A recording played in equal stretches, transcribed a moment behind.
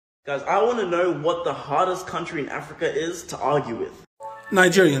Guys, I want to know what the hardest country in Africa is to argue with.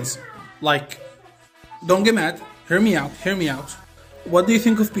 Nigerians. Like, don't get mad. Hear me out. Hear me out. What do you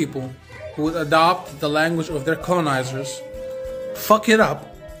think of people who would adopt the language of their colonizers, fuck it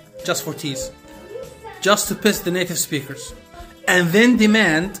up, just for tease, just to piss the native speakers, and then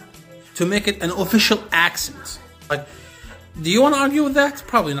demand to make it an official accent? Like, do you want to argue with that?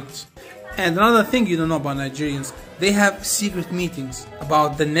 Probably not. And another thing you don't know about Nigerians, they have secret meetings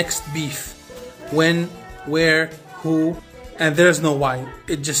about the next beef. When, where, who, and there's no why.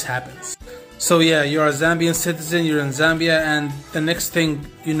 It just happens. So yeah, you're a Zambian citizen, you're in Zambia, and the next thing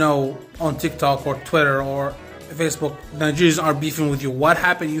you know, on TikTok or Twitter or Facebook, Nigerians are beefing with you. What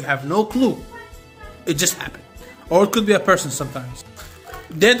happened? You have no clue. It just happened. Or it could be a person sometimes.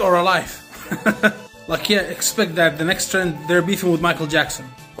 Dead or alive. Like, yeah, expect that the next trend, they're beefing with Michael Jackson.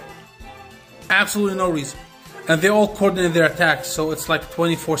 Absolutely no reason. And they all coordinate their attacks, so it's like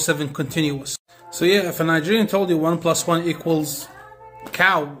 24/7 continuous. So yeah, if a Nigerian told you 1 + 1 =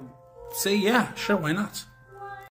 cow, say yeah, sure, why not?